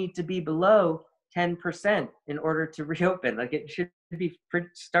states need to be below 10% in order to reopen. Like it should be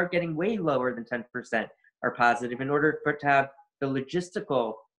start getting way lower than 10% are positive in order for it to have the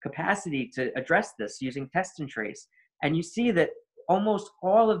logistical capacity to address this using test and trace. And you see that almost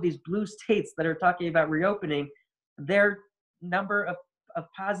all of these blue states that are talking about reopening, their number of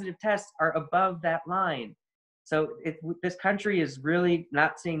positive tests are above that line. So this country is really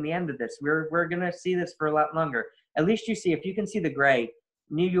not seeing the end of this. We're going to see this for a lot longer. At least you see, if you can see the gray,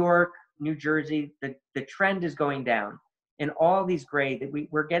 New York, New Jersey, the trend is going down. In all these gray, that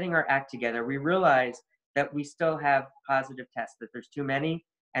we're getting our act together. We realize that we still have positive tests, that there's too many.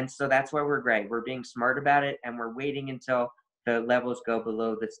 And so that's why we're gray. We're being smart about it, and we're waiting until the levels go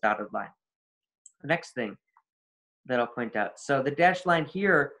below this dotted line. The next thing that I'll point out. So the dashed line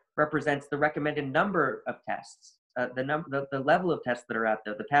here represents the recommended number of tests, the level of tests that are out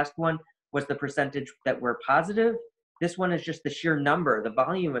there. The past one was the percentage that were positive. This one is just the sheer number, the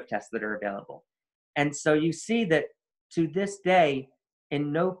volume of tests that are available. And so you see that to this day,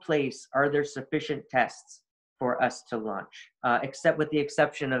 in no place are there sufficient tests for us to launch, except with the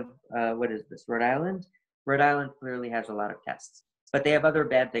exception of, what is this, Rhode Island? Rhode Island clearly has a lot of tests, but they have other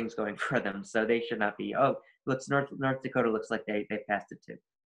bad things going for them, so they should not be. Oh, looks North Dakota looks like they passed it too.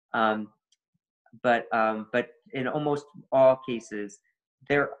 But in almost all cases,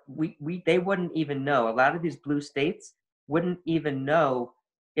 they wouldn't even know. A lot of these blue states wouldn't even know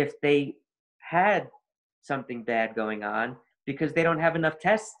if they had something bad going on because they don't have enough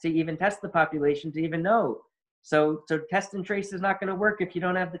tests to even test the population to even know. So test and trace is not going to work if you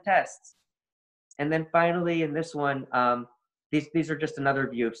don't have the tests. And then finally, in this one, these are just another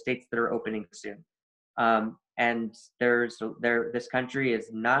view of states that are opening soon. And this country is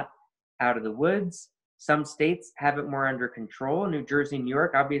not out of the woods. Some states have it more under control. New Jersey, New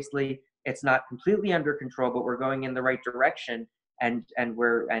York, obviously, it's not completely under control, but we're going in the right direction, and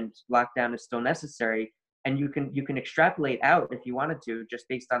lockdown is still necessary. And you can extrapolate out if you wanted to, just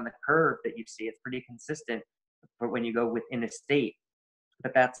based on the curve that you see. It's pretty consistent for when you go within a state.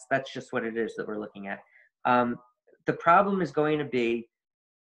 But that's just what it is that we're looking at. The problem is going to be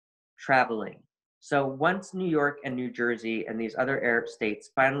traveling. So once New York and New Jersey and these other Arab states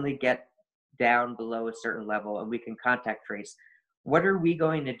finally get down below a certain level and we can contact trace, what are we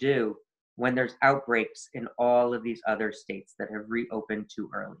going to do when there's outbreaks in all of these other states that have reopened too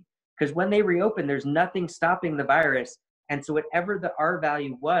early? Because when they reopen, there's nothing stopping the virus. And so whatever the R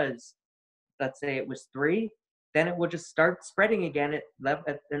value was, let's say it was 3, then it will just start spreading again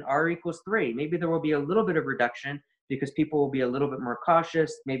at an R equals 3. Maybe there will be a little bit of reduction because people will be a little bit more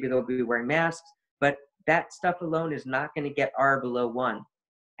cautious. Maybe they'll be wearing masks, but that stuff alone is not going to get R below 1.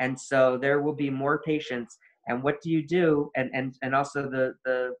 And so there will be more patients. And what do you do? And also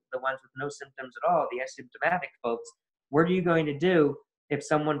the ones with no symptoms at all, the asymptomatic folks, what are you going to do if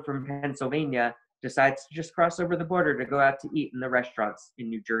someone from Pennsylvania decides to just cross over the border to go out to eat in the restaurants in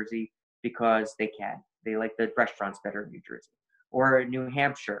New Jersey because they can? They like the restaurants better in New Jersey. Or New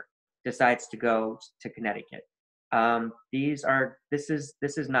Hampshire decides to go to Connecticut. This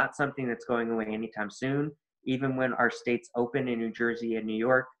is not something that's going away anytime soon. Even when our states open in New Jersey and New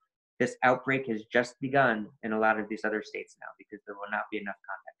York, this outbreak has just begun in a lot of these other states now because there will not be enough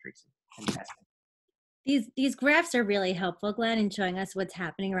contact tracing and testing. These graphs are really helpful, Glenn, in showing us what's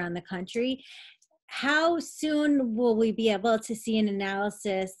happening around the country. How soon will we be able to see an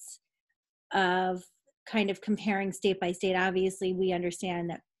analysis of kind of comparing state by state? Obviously, we understand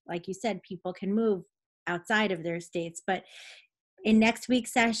that, like you said, people can move outside of their states, but in next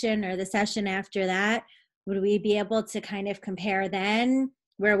week's session or the session after that, would we be able to kind of compare then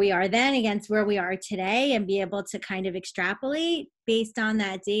where we are then against where we are today and be able to kind of extrapolate based on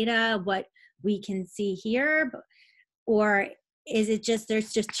that data what we can see here? Or is it just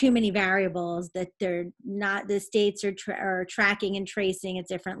there's just too many variables that they're not, the states are tracking and tracing at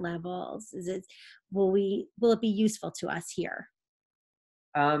different levels? Will it be useful to us here?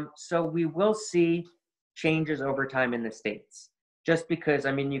 So we will see changes over time in the states, just because,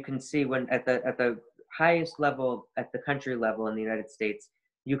 I mean, you can see when at the highest level, at the country level in the United States,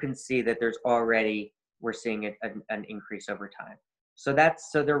 you can see that we're seeing an increase over time. So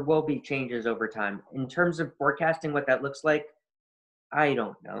there will be changes over time. In terms of forecasting what that looks like, I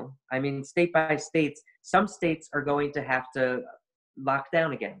don't know. I mean, state by state, some states are going to have to lock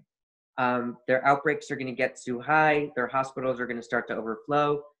down again. Their outbreaks are going to get too high. Their hospitals are going to start to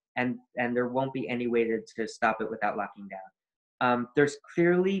overflow, and there won't be any way to stop it without locking down. There's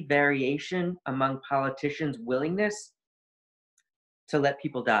clearly variation among politicians' willingness to let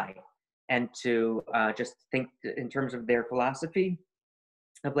people die and to just think in terms of their philosophy.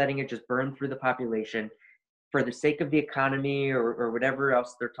 of letting it just burn through the population for the sake of the economy or whatever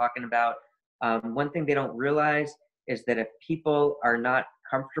else they're talking about. One thing they don't realize is that if people are not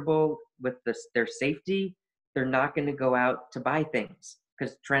comfortable with their safety, they're not going to go out to buy things,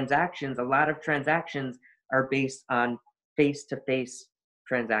 because a lot of transactions are based on face-to-face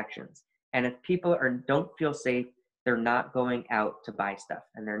transactions. And if people don't feel safe, they're not going out to buy stuff,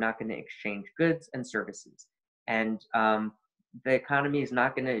 and they're not going to exchange goods and services. And the economy is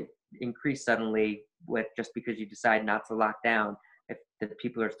not going to increase suddenly just because you decide not to lock down if the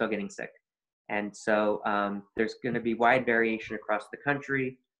people are still getting sick. And so there's going to be wide variation across the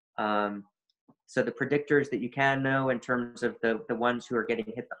country. So the predictors that you can know in terms of the ones who are getting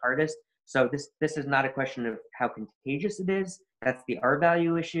hit the hardest. So this is not a question of how contagious it is. That's the R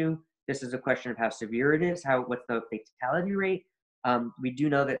value issue. This is a question of how severe it is, what's the fatality rate. We do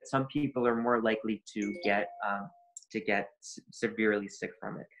know that some people are more likely to get severely sick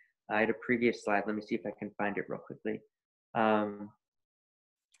from it. I had a previous slide. Let me see if I can find it real quickly.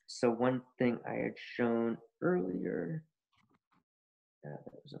 So one thing I had shown earlier, that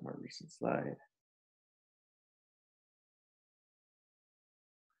was a more recent slide.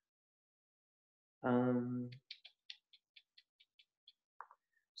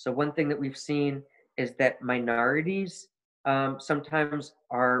 So one thing that we've seen is that minorities sometimes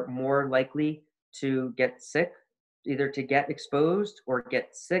are more likely to get sick, either to get exposed or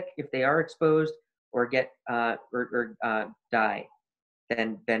get sick if they are exposed, or get die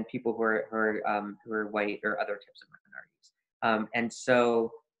than people who are white or other types of minorities. And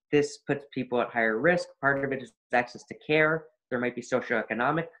so this puts people at higher risk. Part of it is access to care. There might be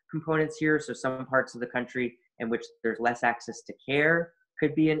socioeconomic components here. So some parts of the country in which there's less access to care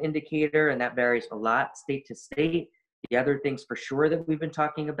could be an indicator, and that varies a lot state to state. The other things for sure that we've been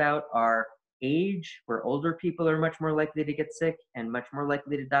talking about are age, where older people are much more likely to get sick and much more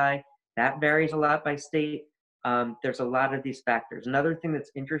likely to die. That varies a lot by state. There's a lot of these factors. Another thing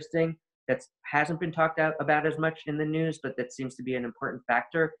that's interesting that hasn't been talked about as much in the news, but that seems to be an important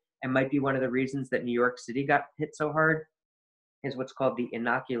factor and might be one of the reasons that New York City got hit so hard, is what's called the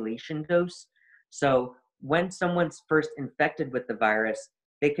inoculation dose. So when someone's first infected with the virus,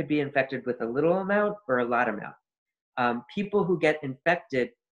 they could be infected with a little amount or a lot amount. People who get infected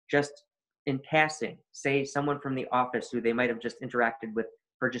just in passing, say someone from the office who they might have just interacted with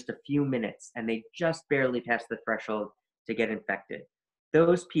for just a few minutes and they just barely passed the threshold to get infected,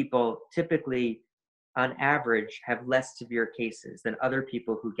 those people typically, on average, have less severe cases than other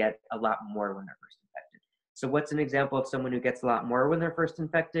people who get a lot more when they're first infected. So what's an example of someone who gets a lot more when they're first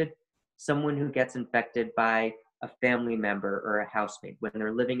infected? Someone who gets infected by a family member or a housemate when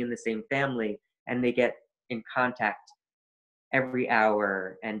they're living in the same family and they get in contact every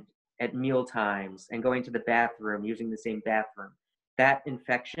hour and at meal times and going to the bathroom, using the same bathroom. That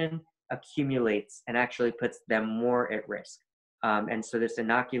infection accumulates and actually puts them more at risk. And so this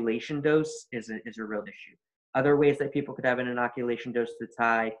inoculation dose is a real issue. Other ways that people could have an inoculation dose that's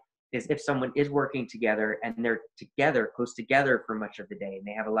high is if someone is working together and they're close together for much of the day and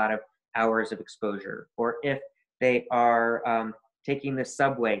they have a lot of hours of exposure, or if they are taking the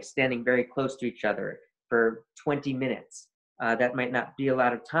subway, standing very close to each other for 20 minutes. That might not be a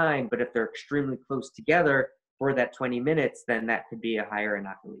lot of time, but if they're extremely close together for that 20 minutes, then that could be a higher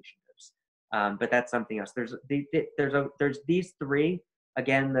inoculation dose. But that's something else. There's these three,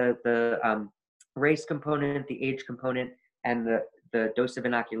 again, the race component, the age component, and the dose of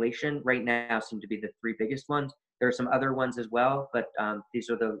inoculation right now seem to be the three biggest ones. There are some other ones as well, but these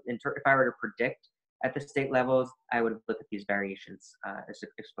are if I were to predict at the state levels, I would look at these variations as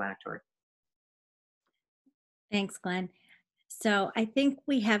explanatory. Thanks, Glenn. So I think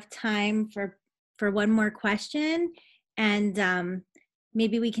we have time for one more question, and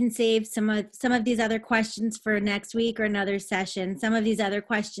maybe we can save some of these other questions for next week or another session. Some of these other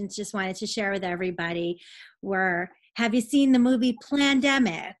questions just wanted to share with everybody were, have you seen the movie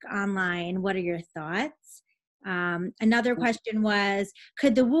Plandemic online? What are your thoughts? Another question was,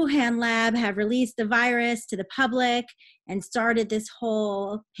 could the Wuhan lab have released the virus to the public and started this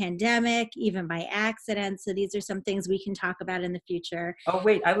whole pandemic even by accident? So these are some things we can talk about in the future. Oh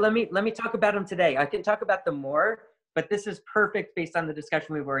wait, let me talk about them today. I can talk about them more, but this is perfect based on the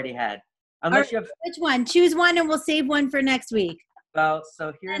discussion we've already had. Unless you have which one? Choose one and we'll save one for next week. Well,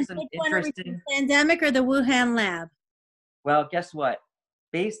 so here's an interesting pandemic or the Wuhan lab. Well, guess what?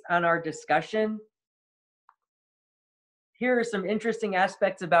 Based on our discussion, here are some interesting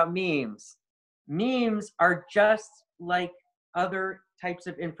aspects about memes. Memes are just like other types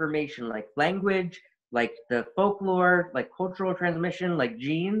of information, like language, like the folklore, like cultural transmission, like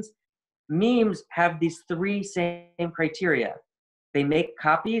genes. Memes have these three same criteria. they make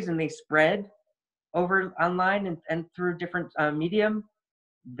copies and they spread over online and through different medium.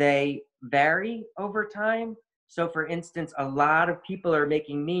 They vary over time. So for instance, a lot of people are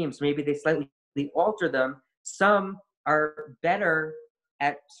making memes. Maybe they slightly alter them. Some are better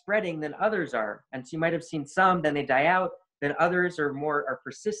at spreading than others are. And so you might have seen some, then they die out. Then others are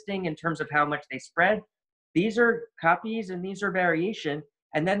persisting in terms of how much they spread. These are copies and these are variation.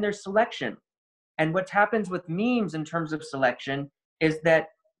 And then there's selection. And what happens with memes in terms of selection is that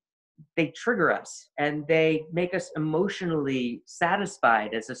they trigger us and they make us emotionally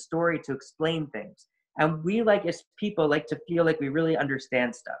satisfied as a story to explain things. And we, like, as people, like to feel like we really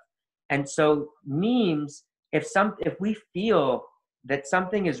understand stuff. And so memes, if we feel that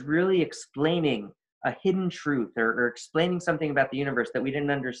something is really explaining a hidden truth or explaining something about the universe that we didn't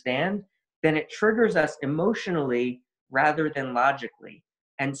understand, then it triggers us emotionally rather than logically.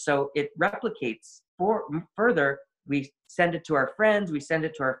 And so it replicates further. We send it to our friends, we send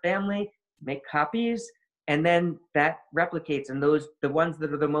it to our family, make copies, and then that replicates. And the ones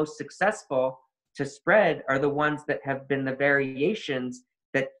that are the most successful to spread are the ones that have been the variations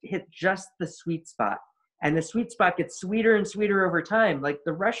that hit just the sweet spot. And the sweet spot gets sweeter and sweeter over time. Like,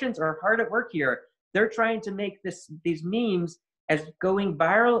 the Russians are hard at work here. They're trying to make these memes as going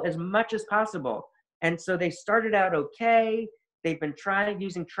viral as much as possible. And so they started out okay. They've been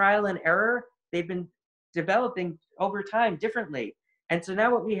using trial and error. They've been developing over time differently. And so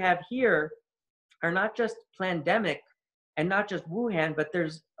now what we have here are not just pandemic and not just Wuhan, but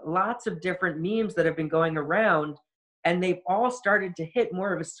there's lots of different memes that have been going around, and they've all started to hit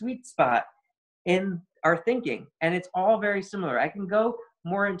more of a sweet spot in our thinking. And it's all very similar. I can go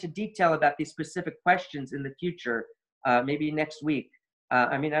more into detail about these specific questions in the future, maybe next week.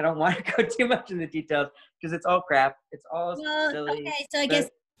 I mean, I don't want to go too much into details because it's all crap. It's all silly. Okay, so I guess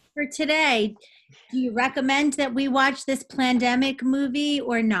for today, do you recommend that we watch this pandemic movie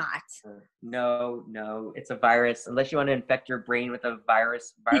or not? No, it's a virus. Unless you want to infect your brain with a viral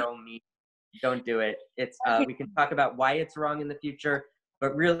meme, don't do it. It's Okay. we can talk about why it's wrong in the future,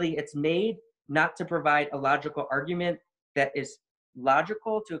 but really it's made not to provide a logical argument that is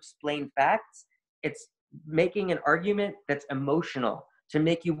logical to explain facts. It's making an argument that's emotional to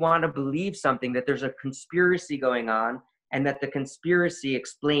make you want to believe something, that there's a conspiracy going on and that the conspiracy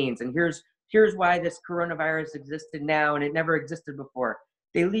explains. And here's why this coronavirus existed now and it never existed before.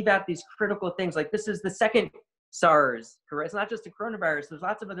 They leave out these critical things, like this is the second SARS. It's not just a coronavirus. There's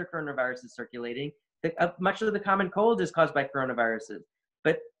lots of other coronaviruses circulating. Much of the common cold is caused by coronaviruses.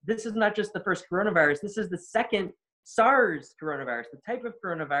 But this is not just the first coronavirus. This is the second SARS coronavirus, the type of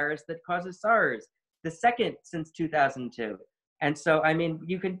coronavirus that causes SARS, the second since 2002. And so, I mean,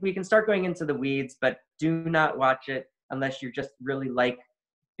 we can start going into the weeds, but do not watch it unless you're just really like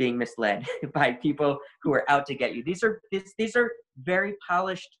being misled by people who are out to get you. These are very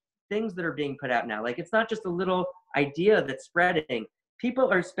polished things that are being put out now. Like, it's not just a little idea that's spreading.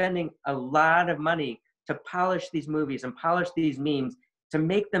 People are spending a lot of money to polish these movies and polish these memes to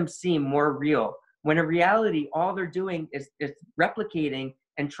make them seem more real, when in reality, all they're doing is replicating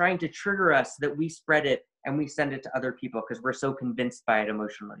and trying to trigger us that we spread it and we send it to other people because we're so convinced by it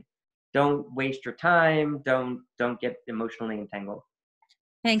emotionally. Don't waste your time. Don't get emotionally entangled.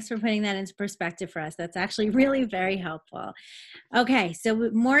 Thanks for putting that into perspective for us. That's actually really very helpful. Okay, so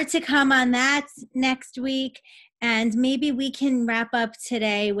more to come on that next week. And maybe we can wrap up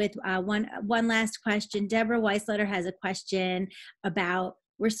today with one last question. Deborah Weisletter has a question about,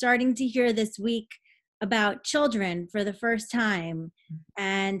 we're starting to hear this week about children for the first time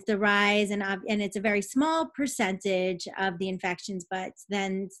and the rise, and it's a very small percentage of the infections, but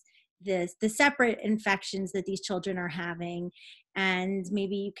then the separate infections that these children are having. And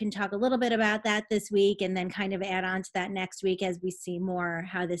maybe you can talk a little bit about that this week and then kind of add on to that next week as we see more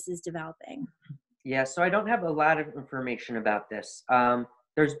how this is developing. Yeah, so I don't have a lot of information about this.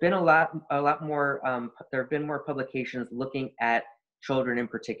 There's been a lot more, there have been more publications looking at children in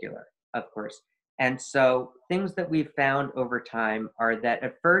particular, of course. And so things that we've found over time are that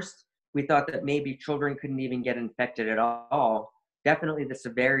at first we thought that maybe children couldn't even get infected at all. Definitely the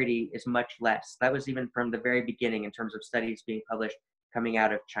severity is much less. That was even from the very beginning in terms of studies being published coming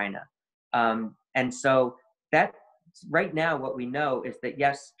out of China. And so that right now what we know is that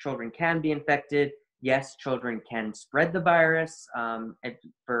yes, children can be infected. Yes, children can spread the virus. And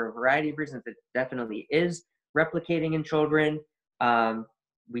for a variety of reasons, it definitely is replicating in children.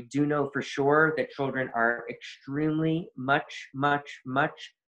 We do know for sure that children are extremely much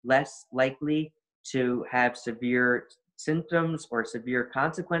less likely to have severe symptoms or severe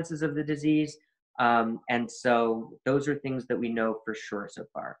consequences of the disease. And so those are things that we know for sure so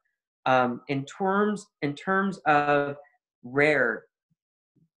far. In terms of rare,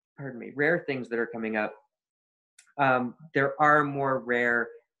 rare things that are coming up, there are more rare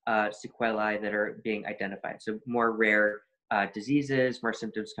sequelae that are being identified. So more rare diseases, more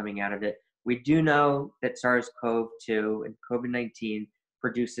symptoms coming out of it. We do know that SARS-CoV-2 and COVID-19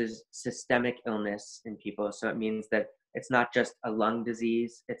 produces systemic illness in people. So it means that it's not just a lung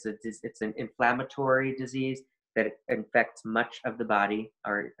disease, it's an inflammatory disease that infects much of the body,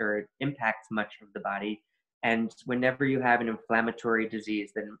 or it impacts much of the body. And whenever you have an inflammatory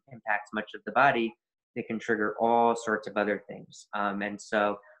disease that impacts much of the body, they can trigger all sorts of other things. And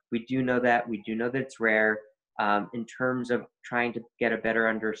so we do know that. We do know that it's rare. In terms of trying to get a better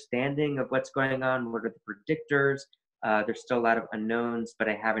understanding of what's going on, what are the predictors, there's still a lot of unknowns, but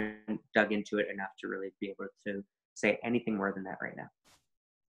I haven't dug into it enough to really be able to say anything more than that right now.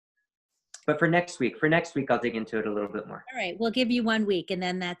 But for next week, I'll dig into it a little bit more. All right, we'll give you 1 week and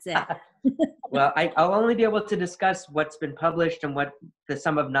then that's it. Well, I'll only be able to discuss what's been published and what the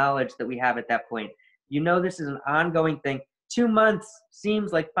sum of knowledge that we have at that point. This is an ongoing thing. 2 months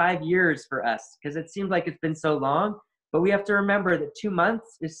seems like 5 years for us because it seems like it's been so long, but we have to remember that 2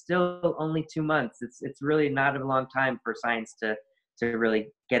 months is still only 2 months. It's really not a long time for science to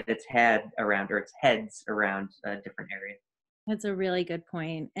really get its head around, or its heads around a different area. That's a really good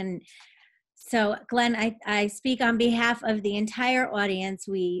point. And so, Glenn, I speak on behalf of the entire audience.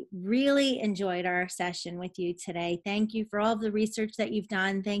 We really enjoyed our session with you today. Thank you for all of the research that you've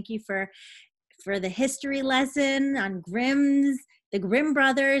done. Thank you for the history lesson on the Grimm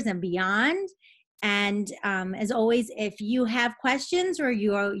brothers and beyond. And as always, if you have questions, or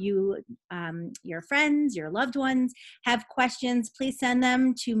your friends, your loved ones have questions, please send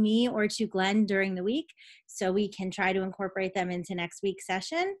them to me or to Glenn during the week so we can try to incorporate them into next week's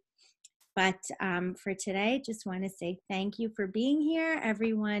session. But for today, just want to say thank you for being here.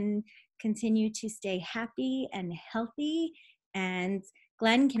 Everyone continue to stay happy and healthy. And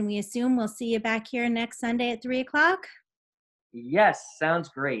Glenn, can we assume we'll see you back here next Sunday at 3 o'clock? Yes, sounds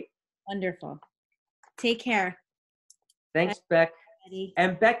great. Wonderful. Take care. Thanks, Bye, Beck. everybody.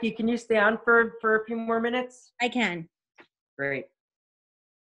 And Becky, can you stay on for a few more minutes? I can. Great.